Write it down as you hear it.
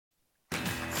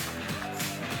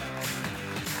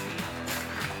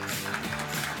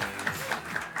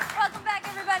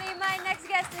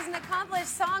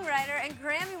accomplished songwriter and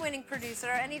Grammy-winning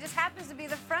producer, and he just happens to be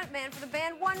the frontman for the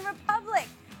band One Republic.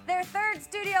 Their third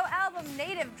studio album,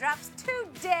 Native, drops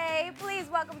today. Please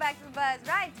welcome back to the Buzz,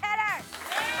 Ryan Tedder.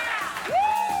 Yeah! Woo!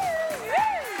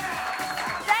 Woo!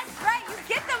 That's right, you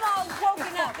get them all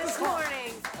woken up this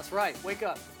morning. That's right, wake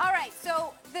up. All right,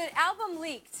 so the album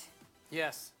leaked.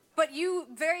 Yes. But you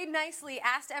very nicely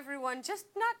asked everyone just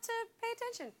not to pay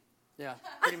attention. Yeah,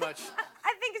 pretty much.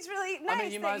 I think it's really nice. I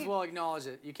mean, you might as well acknowledge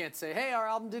it. You can't say, hey, our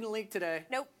album didn't leak today.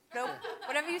 Nope, nope.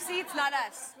 Whatever you see, it's not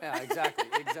us. Yeah, exactly,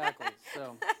 exactly.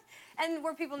 So. And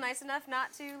were people nice enough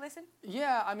not to listen?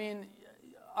 Yeah, I mean,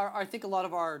 I think a lot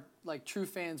of our true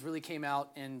fans really came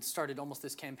out and started almost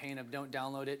this campaign of don't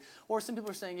download it. Or some people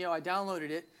are saying, I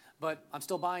downloaded it, but I'm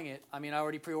still buying it. I mean, I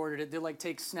already pre-ordered it. They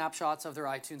take snapshots of their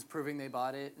iTunes proving they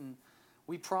bought it. And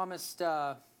we promised,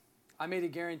 I made a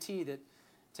guarantee that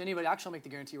to anybody, actually I'll make the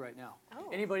guarantee right now. Oh.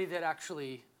 Anybody that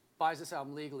actually buys this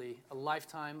album legally, a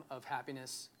lifetime of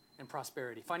happiness and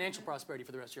prosperity, financial prosperity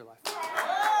for the rest of your life. That's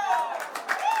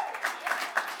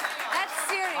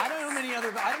serious. I don't know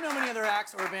many other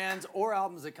acts or bands or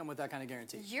albums that come with that kind of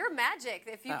guarantee. You're magic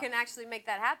if you can actually make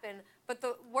that happen. But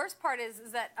the worst part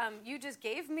is that you just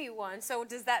gave me one. So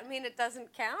does that mean it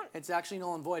doesn't count? It's actually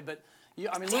null and void. But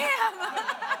I mean, Damn!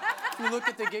 If you look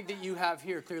at the gig that you have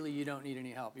here, clearly you don't need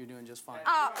any help. You're doing just fine.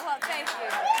 Oh, well, thank you.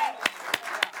 Thank you.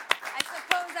 I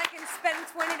suppose I can spend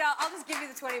 $20. I'll just give you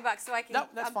the $20 so I can. No,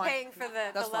 that's I'm fine. paying for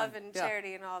the love and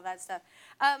charity and all of that stuff.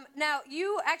 Now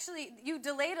you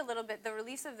delayed a little bit the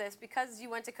release of this because you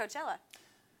went to Coachella.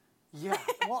 Yeah,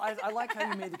 well, I like how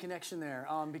you made the connection there.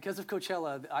 Because of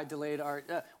Coachella, I delayed our.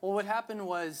 Well, what happened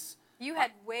was. You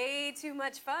had way too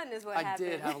much fun, is what happened.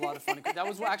 I did have a lot of fun. That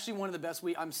was actually one of the best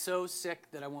weeks. I'm so sick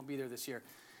that I won't be there this year.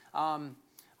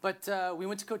 But we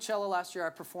went to Coachella last year. I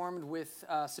performed with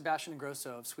Sebastian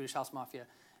Ingrosso of Swedish House Mafia,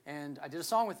 and I did a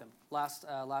song with him last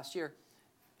year.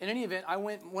 In any event,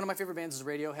 one of my favorite bands is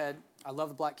Radiohead. I love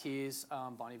the Black Keys,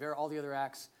 Bon Iver, all the other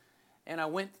acts, and I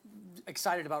went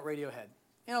excited about Radiohead.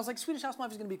 And I was like, Swedish House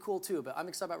Mafia is going to be cool too, but I'm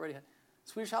excited about Radiohead.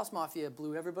 Swedish House Mafia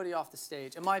blew everybody off the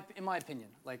stage, in my opinion.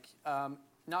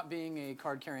 Not being a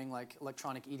card-carrying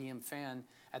electronic EDM fan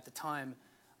at the time,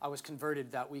 I was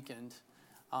converted that weekend.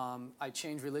 I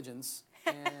changed religions,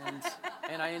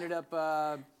 and I ended up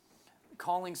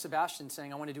calling Sebastian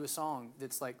saying I want to do a song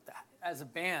that's as a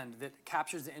band that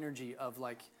captures the energy of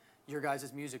your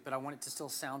guys' music, but I want it to still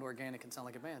sound organic and sound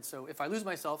like a band. So If I Lose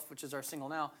Myself, which is our single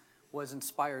now, was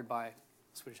inspired by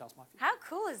Swedish House Mafia. How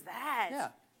cool is that? Yeah.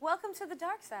 Welcome to the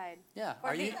dark side. Yeah.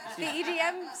 Or the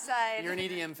EDM side. You're an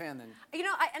EDM fan then?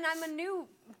 And I'm a new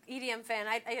EDM fan.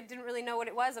 I didn't really know what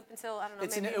it was up until, I don't know,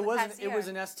 maybe it was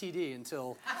an STD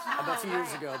until about a few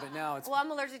years ago, but now it's... Well,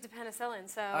 I'm allergic to penicillin,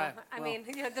 so, right. I mean,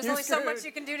 there's only so much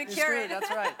you can do to cure it.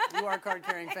 That's right. You are a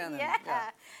card-carrying fan then.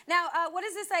 Yeah. Now, what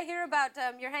is this I hear about?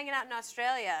 You're hanging out in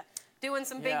Australia, doing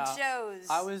some big shows.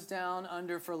 I was down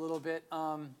under for a little bit.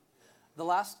 The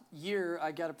last year,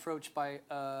 I got approached by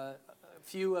a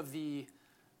few of the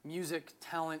music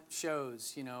talent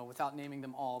shows, without naming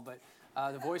them all, but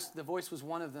the Voice was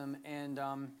one of them, and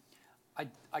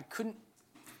I couldn't,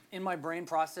 in my brain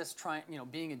process,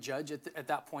 being a judge at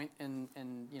that point in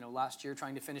last year,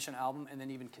 trying to finish an album, and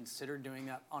then even consider doing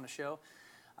that on a show.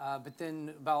 But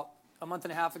then about a month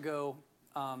and a half ago,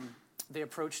 they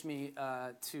approached me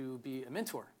to be a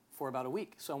mentor for about a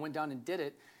week. So I went down and did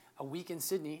it. A week in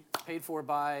Sydney, paid for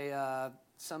by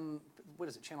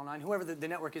Channel 9, whoever the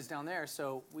network is down there,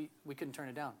 so we couldn't turn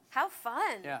it down. How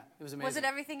fun. Yeah, it was amazing. Was it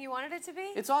everything you wanted it to be?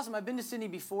 It's awesome. I've been to Sydney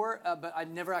before, but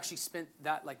I'd never actually spent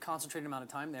that concentrated amount of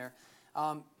time there.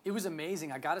 It was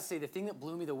amazing. I got to say, the thing that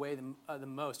blew me away the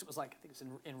most, it was I think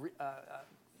it was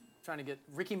trying to get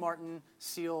Ricky Martin,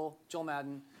 Seal, Joel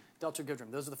Madden, Delta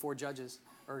Goodrum. Those are the 4 judges,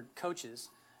 or coaches.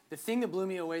 The thing that blew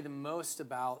me away the most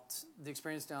about the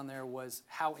experience down there was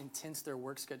how intense their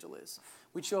work schedule is.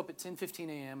 We'd show up at 10:15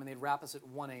 a.m. and they'd wrap us at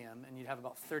 1 a.m. and you'd have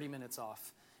about 30 minutes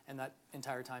off in that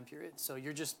entire time period. So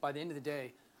you're just, by the end of the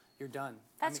day, you're done.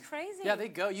 That's crazy. Yeah, they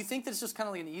go. You think that it's just kind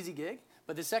of like an easy gig,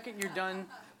 but the second you're done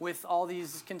with all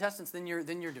these contestants, then you're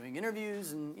doing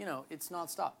interviews and it's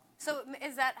nonstop. So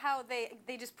is that how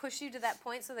they just push you to that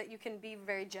point so that you can be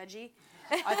very judgy?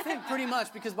 I think pretty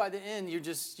much, because by the end you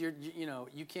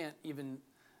can't even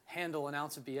handle an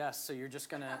ounce of BS, so you're just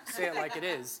gonna say it like it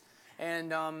is.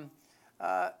 And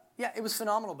yeah, it was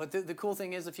phenomenal. But the cool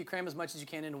thing is, if you cram as much as you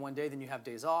can into one day, then you have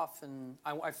days off. And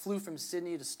I flew from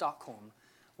Sydney to Stockholm,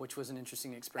 which was an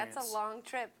interesting experience. That's a long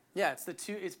trip. Yeah,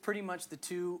 it's pretty much the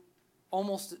two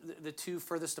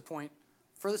furthest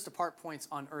apart points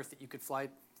on Earth that you could fly,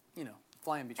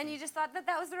 fly in between. And you just thought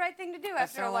that was the right thing to do That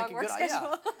after a sounded long like a work good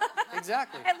schedule. Yeah,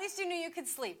 exactly. At least you knew you could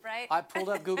sleep, right? I pulled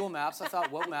up Google Maps. I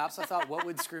thought, what maps? I thought, what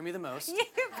would screw me the most? Yeah,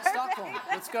 Stockholm.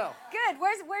 Let's go. Good.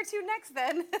 Where to next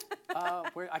then?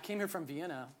 I came here from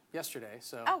Vienna yesterday,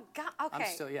 so. Oh God. Okay. I'm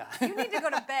still, yeah. You need to go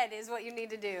to bed, is what you need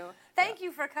to do. Thank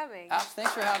you for coming.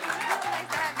 Thanks for having me. Nice to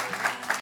have you.